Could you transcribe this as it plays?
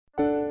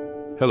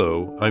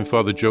Hello, I'm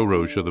Father Joe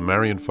Roche of the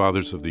Marian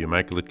Fathers of the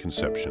Immaculate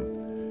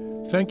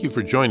Conception. Thank you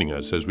for joining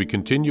us as we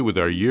continue with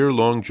our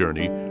year-long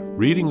journey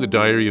reading the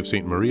diary of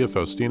St. Maria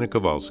Faustina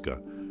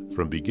Kowalska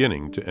from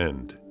beginning to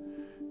end.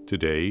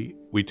 Today,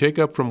 we take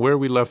up from where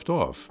we left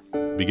off,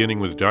 beginning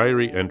with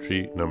diary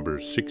entry number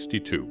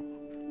 62.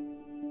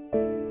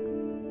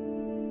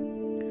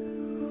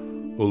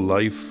 O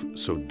life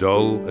so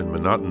dull and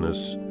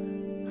monotonous,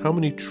 how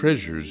many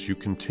treasures you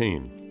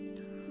contain!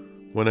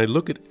 When I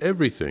look at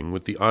everything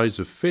with the eyes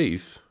of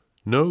faith,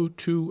 no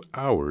 2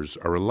 hours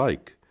are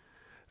alike,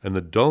 and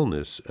the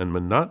dullness and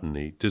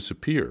monotony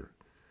disappear.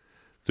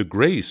 The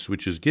grace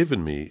which is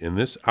given me in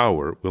this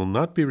hour will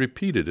not be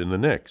repeated in the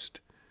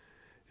next.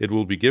 It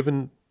will be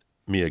given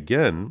me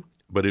again,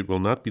 but it will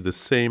not be the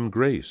same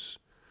grace.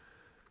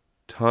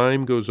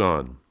 Time goes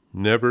on,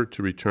 never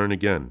to return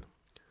again.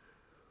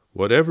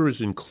 Whatever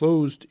is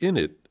enclosed in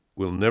it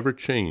will never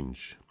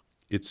change.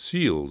 It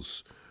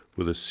seals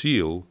with a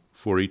seal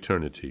for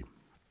eternity.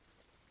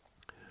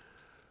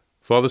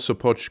 Father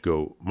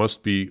Sopocko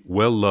must be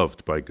well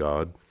loved by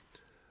God.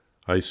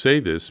 I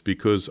say this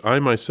because I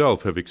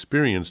myself have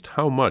experienced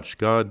how much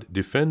God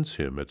defends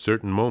him at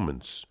certain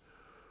moments.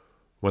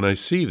 When I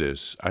see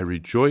this, I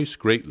rejoice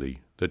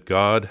greatly that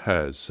God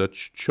has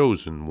such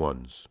chosen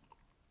ones.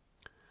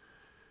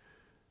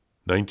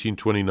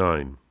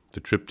 1929, the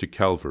trip to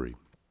Calvary.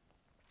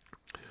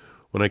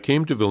 When I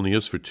came to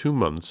Vilnius for 2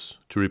 months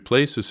to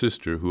replace a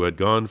sister who had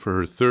gone for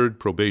her 3rd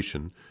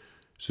probation,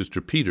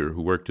 Sister Peter,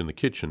 who worked in the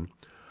kitchen,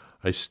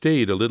 I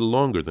stayed a little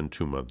longer than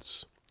 2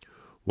 months.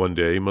 One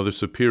day, Mother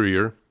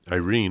Superior,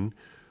 Irene,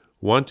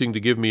 wanting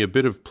to give me a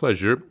bit of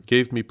pleasure,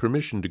 gave me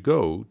permission to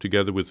go,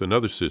 together with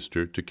another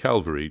sister, to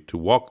Calvary to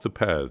walk the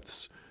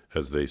paths,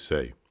 as they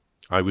say.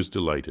 I was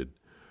delighted.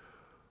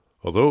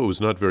 Although it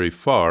was not very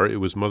far, it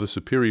was Mother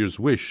Superior's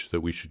wish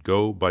that we should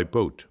go by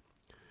boat.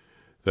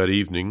 That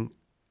evening,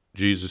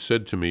 Jesus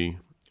said to me,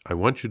 I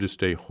want you to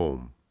stay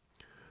home.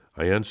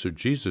 I answered,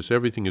 Jesus,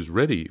 everything is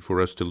ready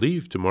for us to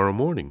leave tomorrow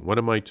morning. What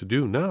am I to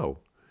do now?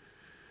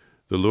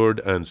 The Lord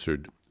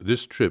answered,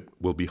 this trip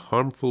will be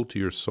harmful to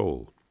your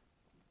soul.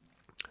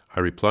 I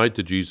replied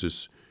to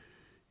Jesus,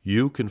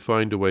 you can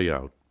find a way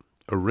out.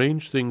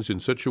 Arrange things in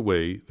such a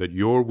way that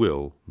your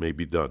will may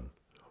be done.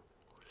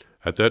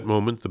 At that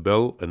moment, the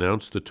bell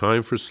announced the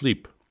time for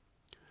sleep.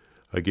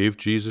 I gave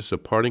Jesus a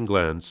parting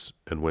glance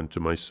and went to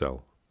my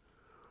cell.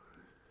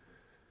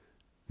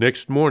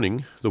 Next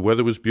morning, the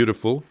weather was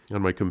beautiful,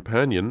 and my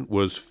companion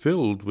was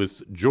filled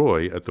with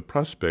joy at the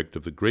prospect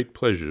of the great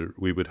pleasure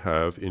we would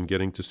have in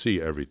getting to see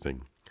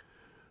everything.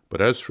 But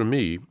as for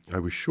me, I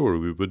was sure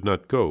we would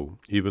not go,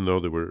 even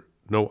though there were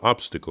no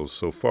obstacles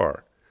so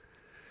far.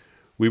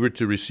 We were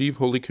to receive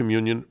Holy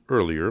Communion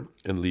earlier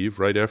and leave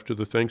right after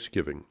the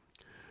Thanksgiving.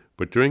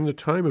 But during the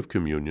time of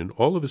communion,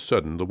 all of a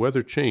sudden the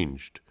weather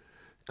changed.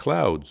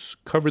 Clouds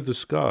covered the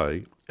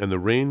sky, and the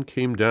rain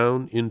came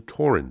down in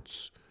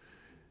torrents.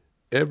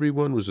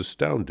 Everyone was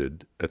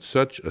astounded at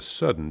such a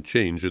sudden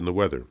change in the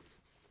weather.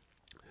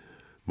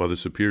 Mother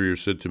Superior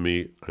said to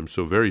me, I'm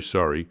so very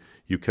sorry.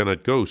 You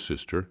cannot go,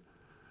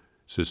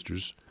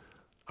 sisters.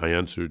 I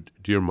answered,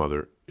 Dear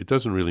Mother, it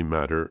doesn't really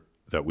matter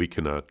that we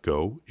cannot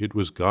go. It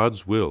was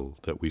God's will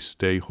that we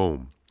stay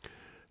home.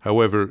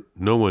 However,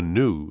 no one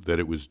knew that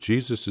it was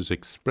Jesus'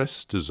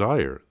 express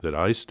desire that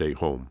I stay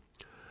home.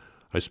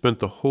 I spent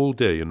the whole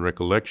day in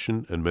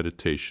recollection and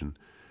meditation,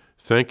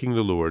 thanking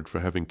the Lord for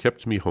having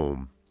kept me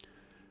home.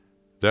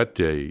 That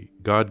day,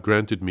 God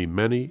granted me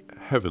many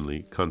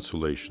heavenly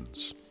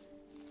consolations.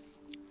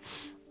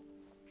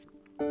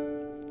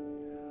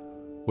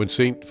 When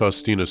St.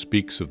 Faustina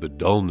speaks of the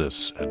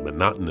dullness and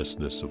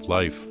monotonousness of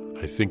life,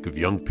 I think of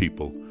young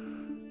people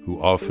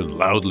who often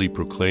loudly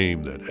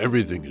proclaim that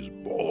everything is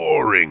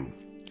boring.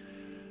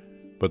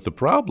 But the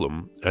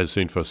problem, as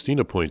St.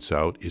 Faustina points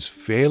out, is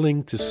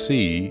failing to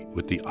see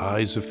with the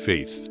eyes of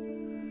faith.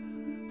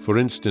 For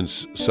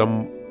instance,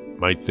 some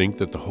might think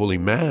that the Holy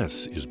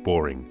Mass is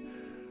boring,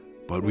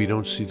 but we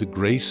don't see the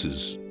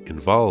graces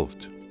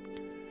involved.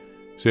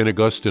 St.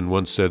 Augustine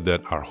once said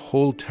that our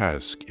whole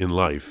task in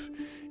life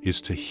is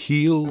to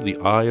heal the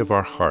eye of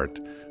our heart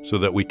so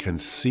that we can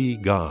see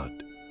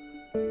God.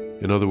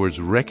 In other words,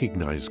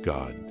 recognize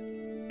God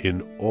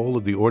in all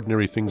of the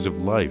ordinary things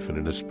of life, and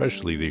in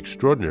especially the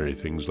extraordinary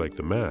things like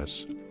the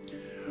Mass.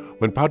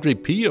 When Padre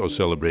Pio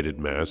celebrated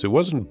Mass, it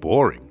wasn't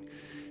boring.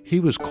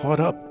 He was caught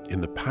up in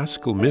the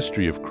Paschal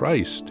mystery of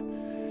Christ.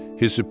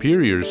 His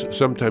superiors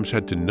sometimes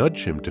had to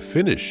nudge him to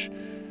finish.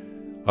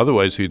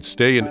 Otherwise, he'd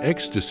stay in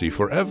ecstasy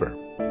forever.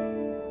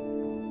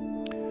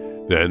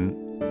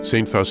 Then,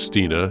 St.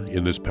 Faustina,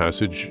 in this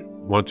passage,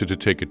 wanted to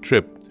take a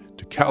trip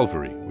to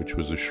Calvary, which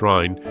was a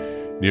shrine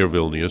near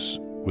Vilnius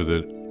with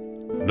a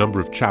number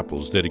of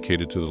chapels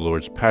dedicated to the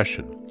Lord's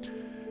Passion.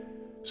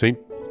 St.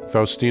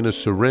 Faustina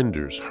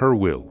surrenders her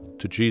will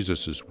to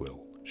Jesus'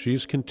 will. She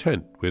is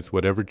content with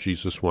whatever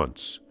Jesus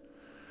wants.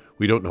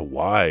 We don't know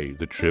why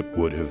the trip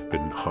would have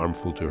been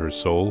harmful to her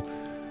soul,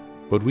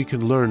 but we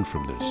can learn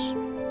from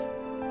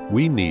this.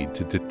 We need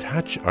to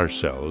detach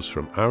ourselves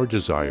from our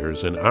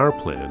desires and our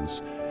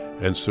plans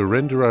and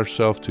surrender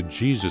ourselves to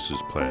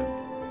Jesus' plan.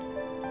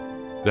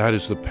 That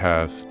is the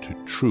path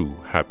to true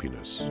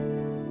happiness.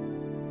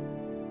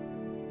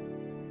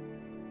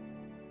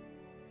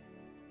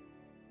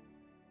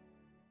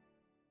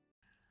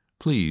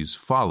 Please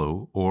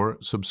follow or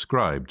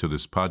subscribe to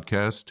this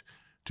podcast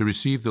to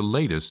receive the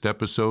latest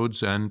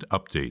episodes and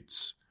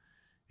updates.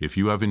 If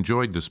you have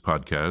enjoyed this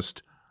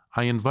podcast,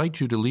 I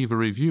invite you to leave a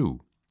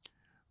review.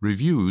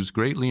 Reviews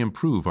greatly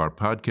improve our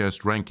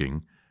podcast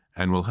ranking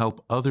and will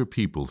help other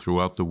people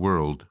throughout the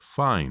world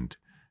find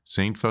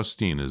St.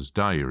 Faustina's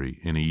Diary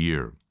in a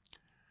Year.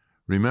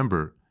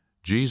 Remember,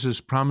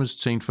 Jesus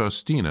promised St.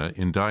 Faustina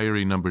in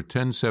Diary number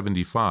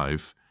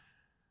 1075,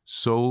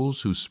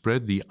 souls who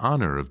spread the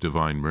honor of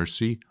divine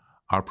mercy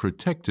are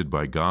protected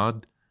by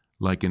God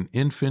like an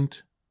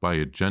infant by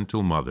a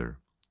gentle mother.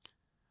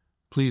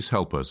 Please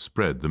help us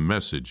spread the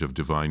message of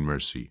divine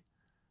mercy.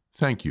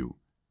 Thank you,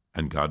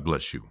 and God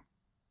bless you.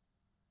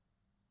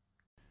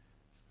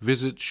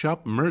 Visit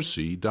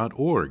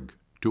shopmercy.org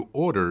to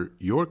order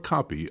your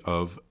copy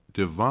of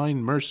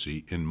Divine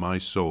Mercy in My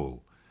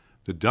Soul,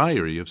 the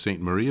Diary of St.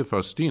 Maria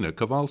Faustina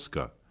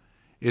Kowalska.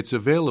 It's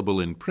available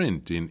in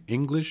print in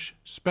English,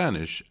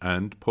 Spanish,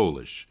 and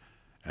Polish,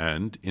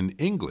 and in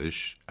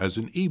English as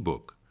an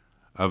e-book,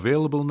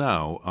 available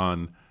now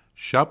on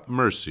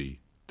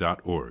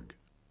shopmercy.org.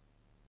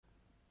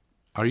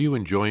 Are you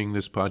enjoying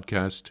this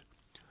podcast?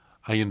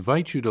 I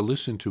invite you to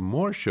listen to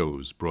more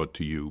shows brought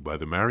to you by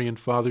the Marian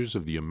Fathers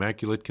of the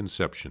Immaculate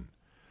Conception.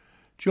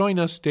 Join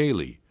us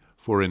daily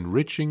for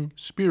enriching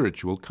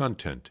spiritual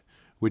content,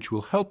 which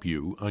will help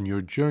you on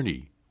your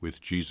journey with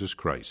Jesus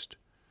Christ.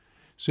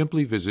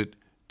 Simply visit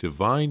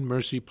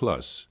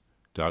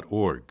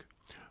DivineMercyPlus.org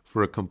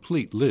for a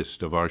complete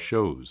list of our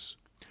shows.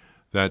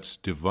 That's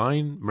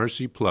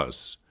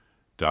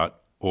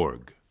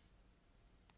DivineMercyPlus.org.